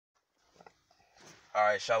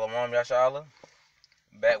Alright, Shalom Yashala.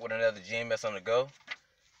 Back with another GMS on the go.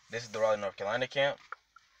 This is the Raleigh, North Carolina camp.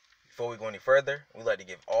 Before we go any further, we'd like to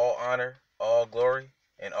give all honor, all glory,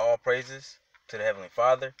 and all praises to the Heavenly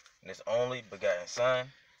Father and His only begotten Son,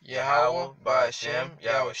 Yahweh, Ba'Hashem,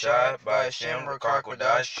 Yahushai, Ba'Hashem,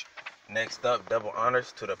 Rakakwadash. Next up, double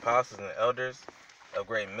honors to the apostles and the elders of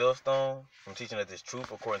Great Millstone from teaching us this truth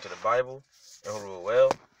according to the Bible and who rule well,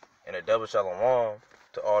 and a double shalom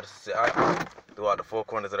to all the sincere throughout the four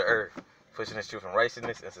corners of the earth, pushing this truth in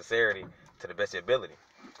righteousness and sincerity to the best of your ability.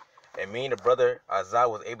 And me and the brother Isaiah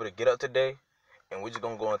was able to get up today, and we're just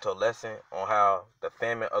going to go into a lesson on how the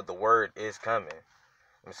famine of the word is coming.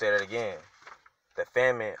 Let me say that again. The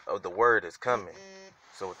famine of the word is coming.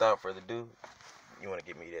 So without further ado, you want to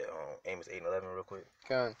give me that Amos 8 and 11 real quick?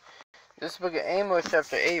 Come. This book of Amos,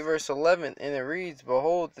 chapter 8, verse 11, and it reads,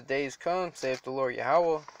 Behold, the days come, saith the Lord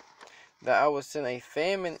Yahweh, that I will send a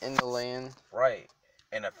famine in the land. Right.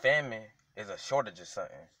 And a famine is a shortage of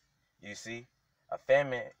something. You see? A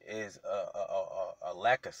famine is a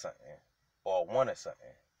lack of something or a want of something.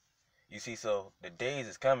 You see, so the days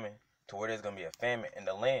is coming to where there's going to be a famine in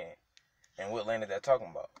the land. And what land is that talking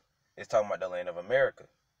about? It's talking about the land of America.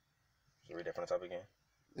 Can you read that from the top again?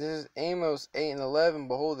 This is Amos 8 and 11.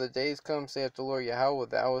 Behold, the days come, saith the Lord Yahweh,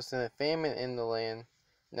 that I will send a famine in the land.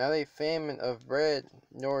 Not a famine of bread,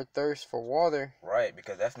 nor thirst for water. Right,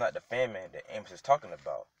 because that's not the famine that Amos is talking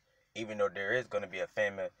about. Even though there is going to be a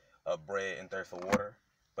famine of bread and thirst for water.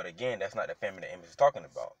 But again, that's not the famine that Amos is talking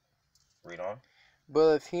about. Read on. But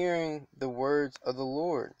of hearing the words of the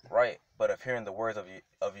Lord. Right, but of hearing the words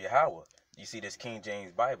of Yahweh. You see this King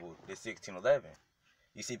James Bible, this 1611.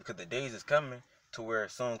 You see, because the days is coming to where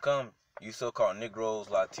soon come, you so-called Negroes,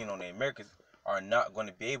 Latino, and Americans are not going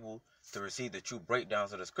to be able to receive the true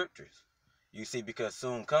breakdowns of the scriptures. You see, because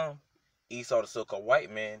soon come, Esau, the so-called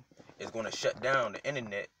white man, is going to shut down the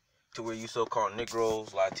internet to where you so-called Negroes,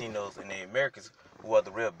 Latinos, and the Americans, who are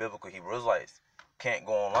the real biblical Hebrew Israelites, can't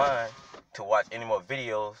go online to watch any more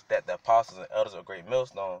videos that the apostles and elders of Great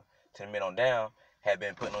Millstone, to the men on down, have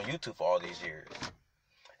been putting on YouTube for all these years.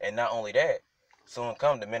 And not only that, soon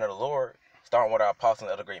come the men of the Lord, starting with our apostles and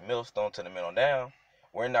elders of Great Millstone to the men on down,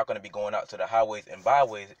 we're not going to be going out to the highways and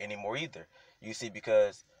byways anymore either. You see,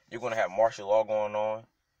 because you're going to have martial law going on,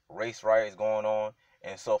 race riots going on,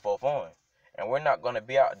 and so forth on. And we're not going to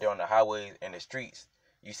be out there on the highways and the streets,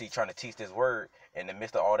 you see, trying to teach this word in the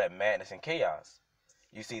midst of all that madness and chaos.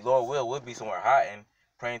 You see, Lord we'll be somewhere hiding,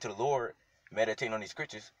 praying to the Lord, meditating on these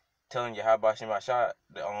scriptures, telling you how Ba'Hashem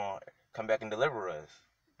to come back and deliver us.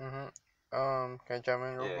 Can I jump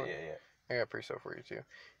in real quick? Yeah. I got a precept for you too.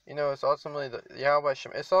 You know, it's ultimately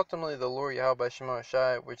it's ultimately the Lord Yahweh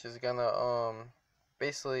Shai, which is gonna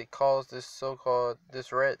basically cause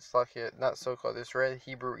this red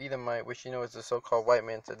Hebrew Edomite, which you know is the so-called white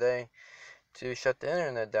man today, to shut the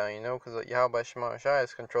internet down. You know, because Yahweh Shai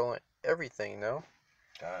is controlling everything. You know.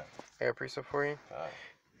 God. I got a precept for you. God.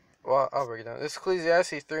 Well, I'll break it down. This is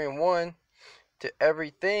Ecclesiastes 3 and 1. To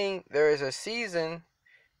everything there is a season,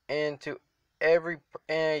 and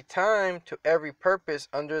a time to every purpose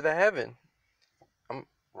under the heaven.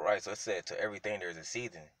 Right, so it said to everything there's a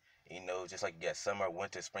season. You know, just like you got summer,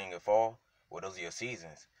 winter, spring, and fall. Well, those are your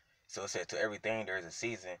seasons. So it said to everything there's a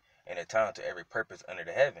season and a time to every purpose under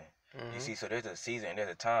the heaven. You see, so there's a season and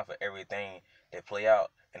there's a time for everything that play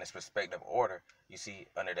out in its respective order, you see,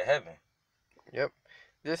 under the heaven. Yep.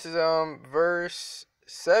 This is verse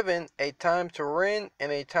 7. A time to rend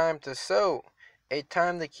and a time to sow. A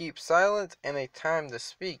time to keep silent and a time to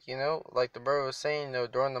speak, you know, like the brother was saying, you know,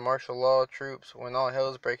 during the martial law troops, when all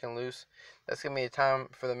hell is breaking loose, that's going to be a time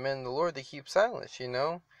for the men of the Lord to keep silence, you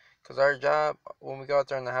know, because our job, when we go out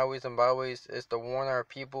there on the highways and byways, is to warn our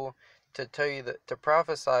people, to tell you, to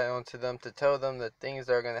prophesy onto them, to tell them the things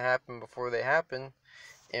that are going to happen before they happen,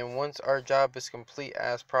 and once our job is complete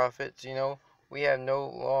as prophets, you know, we have no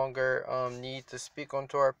longer need to speak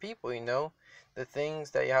unto our people, you know. The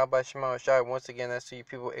things that Yahweh Shema Shai, once again, that's who you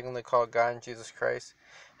people ignorantly call God and Jesus Christ,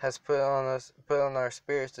 has put on our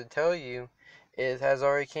spirits to tell you, it has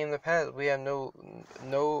already came to pass. We have no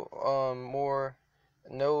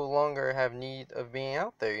longer have need of being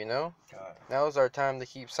out there, you know. Now is our time to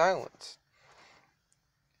keep silence.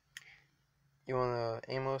 You want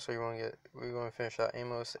Amos, or we're going to finish out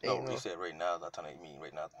Amos 8? No, you said right now, that's time to mean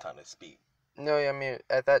right now, the time to speak. No, I mean,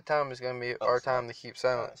 at that time, it's going to be our time to keep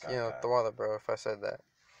silence. God, you know, the water, bro, if I said that.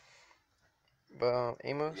 But,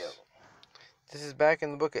 Amos? Yep. This is back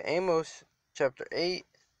in the book of Amos, chapter 8,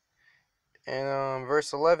 and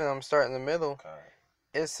verse 11. I'm starting in the middle. Okay.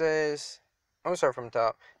 It says, I'm going to start from the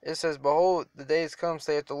top. It says, Behold, the days come,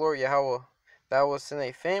 saith the Lord Yahweh, Thou wilt send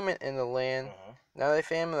a famine in the land, Mm-hmm. not a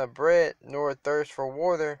famine of bread, nor a thirst for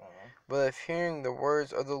water, Mm-hmm. but of hearing the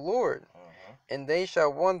words of the Lord. Mm-hmm. And they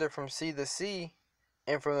shall wander from sea to sea,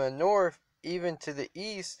 and from the north even to the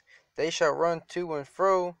east. They shall run to and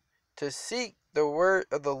fro to seek the word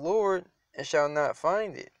of the Lord, and shall not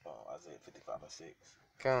find it. Isaiah 55 and 6.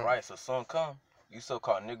 Come. Right, so soon come, you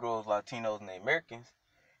so-called Negroes, Latinos, and Americans,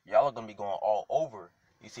 y'all are going to be going all over,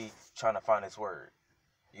 you see, trying to find this word.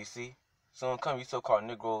 You see, soon come, you so-called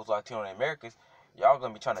Negroes, Latinos, and Americans, y'all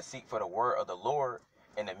going to be trying to seek for the word of the Lord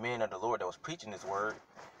and the men of the Lord that was preaching this word.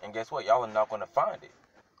 And guess what? Y'all are not going to find it.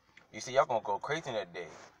 You see, y'all going to go crazy in that day.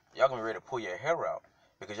 Y'all going to be ready to pull your hair out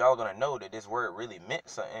because y'all are going to know that this word really meant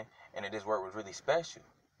something and that this word was really special.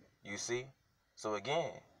 You see? So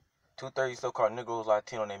again, 2/3 so-called Negroes,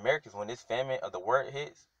 Latinos, and Americans, when this famine of the word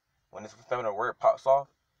hits, when this famine of the word pops off,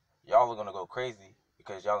 y'all are going to go crazy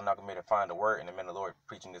because y'all are not going to be able to find the word and the men of the Lord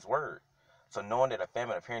preaching this word. So knowing that a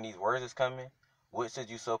famine of hearing these words is coming, what should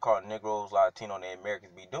you so-called Negroes, Latinos, and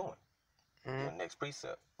Americans be doing? Mm-hmm. The next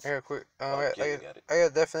precept. Here, quick. Okay, got it. I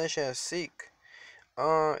got a definition of seek.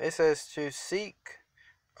 It says to seek,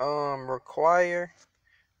 require,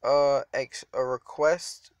 a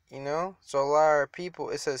request. You know. So a lot of people,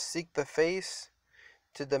 it says seek the face,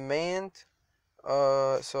 to demand.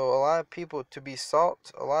 So a lot of people, to be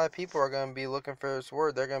sought, a lot of people are gonna be looking for this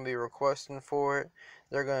word. They're gonna be requesting for it.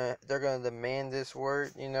 They're gonna demand this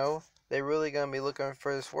word. You know, they really gonna be looking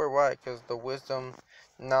for this word. Why? Because the wisdom,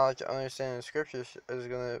 knowledge, understanding of scriptures is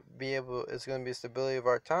gonna be able. It's gonna be stability of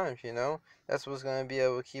our times. You know, that's what's gonna be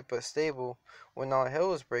able to keep us stable when all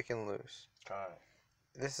hell is breaking loose. Right.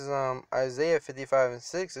 This is Isaiah 55 and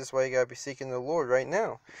 6. That's why you gotta be seeking the Lord right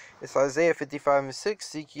now. It's Isaiah 55 and 6.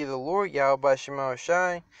 Seek ye the Lord, Yahweh Shema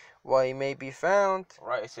Shai, while he may be found.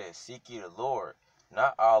 Right, it says, seek ye the Lord,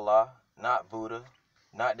 not Allah, not Buddha,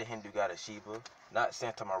 not the Hindu god of Shiva, not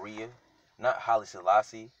Santa Maria, not Haile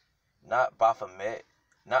Selassie, not Baphomet,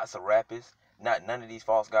 not Serapis, not none of these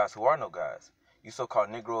false gods who are no gods. You so-called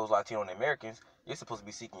Negroes, Latinos, and Americans, you're supposed to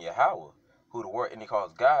be seeking Yahweh, who the word Indian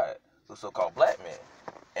calls God, who's so-called black man.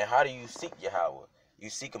 And how do you seek Yahweh? You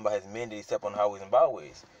seek him by his men that he step on highways and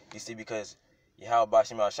byways. You see, because Yahweh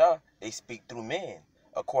Bashim Shah, they speak through men,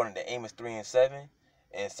 according to Amos 3 and 7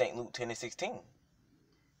 and St. Luke 10 and 16.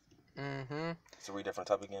 Mm-hmm. So read that from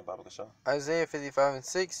top again, Baba Kashaw. Isaiah 55 and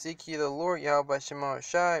 6. Seek ye the Lord, Yahweh Shema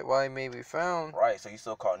Shai, while he may be found. Right, so you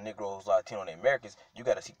so-called Negroes, Latinos, and Americans, you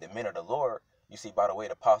got to seek the men of the Lord. You see, by the way,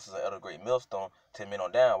 the apostles of Elder Great Millstone, 10 men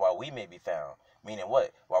on down, while we may be found. Meaning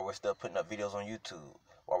what? While we're still putting up videos on YouTube.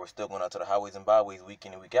 While we're still going out to the highways and byways week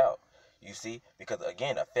in and week out. You see? Because,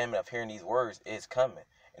 again, a famine of hearing these words is coming.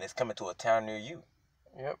 And it's coming to a town near you.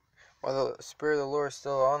 Yep. Well, the Spirit of the Lord is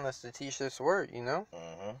still on us to teach this word, you know?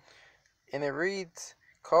 Mm-hmm. And it reads,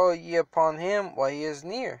 call ye upon him while he is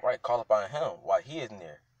near. Right, call upon him while he is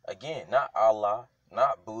near. Again, not Allah,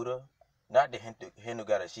 not Buddha, not the Hindu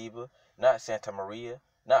god of Shiva, not Santa Maria,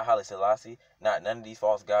 not Haile Selassie, not none of these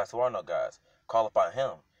false gods who are no gods. Call upon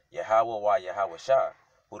him, Yahweh while Yahweh Shah,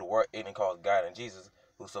 who the word even calls God and Jesus,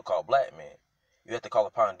 who's so-called black man. You have to call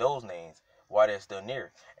upon those names while they're still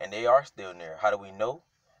near. And they are still near. How do we know?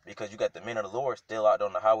 Because you got the men of the Lord still out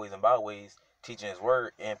on the highways and byways teaching his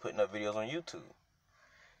word and putting up videos on YouTube.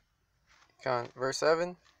 Verse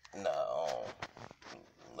 7? No,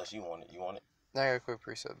 unless you want it. You want it? Now I got a quick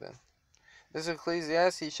precept then. This is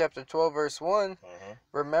Ecclesiastes chapter 12, verse 1. Mm-hmm.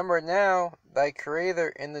 Remember now thy Creator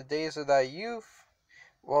in the days of thy youth,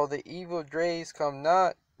 while the evil days come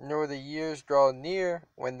not, nor the years draw near,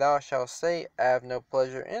 when thou shalt say, I have no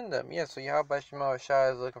pleasure in them. Yeah, so Yahweh Shema Shai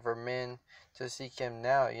is looking for men to seek him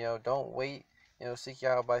now. You know, don't wait. You know, seek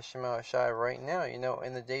Yahweh Shema Shai right now. You know,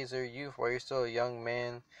 in the days of your youth, while you're still a young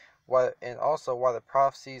man, and also while the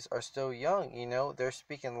prophecies are still young, you know, they're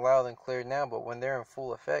speaking loud and clear now, but when they're in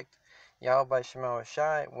full effect, Yahweh Shema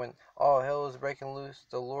Shai, when all hell is breaking loose,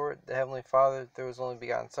 the Lord, the Heavenly Father, through his only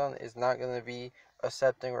begotten Son, is not going to be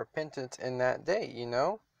accepting repentance in that day, you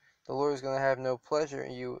know? The Lord is going to have no pleasure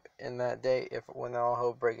in you in that day when all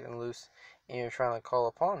hell breaking loose and you're trying to call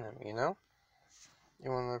upon him, you know?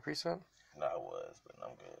 You want another precept? No, I was, but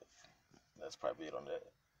I'm good. That's probably it on that.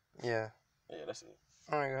 Yeah. Yeah, that's it.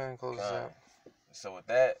 Alright, go ahead and close this out. So with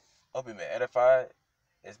that, hope you've been edified.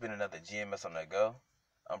 It's been another GMS on the go.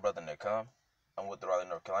 I'm Brother Nakam. I'm with the Raleigh,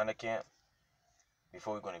 North Carolina camp.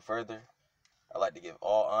 Before we go any further, I'd like to give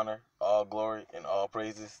all honor, all glory, and all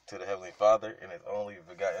praises to the Heavenly Father and his only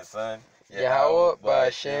begotten Son, Yahweh,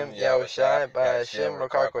 Ba'ashem, Yahushai, Ba'ashem,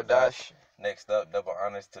 Rakar Kodash. Next up, double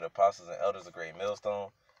honors to the apostles and elders of Great Millstone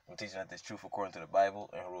from teaching us this truth according to the Bible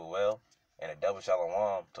and rule well, and a double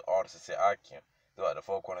shalom to all the sincere Akim throughout the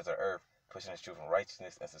four corners of earth pushing the truth and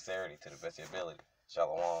righteousness and sincerity to the best of your ability.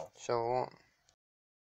 Shalom. Shalom.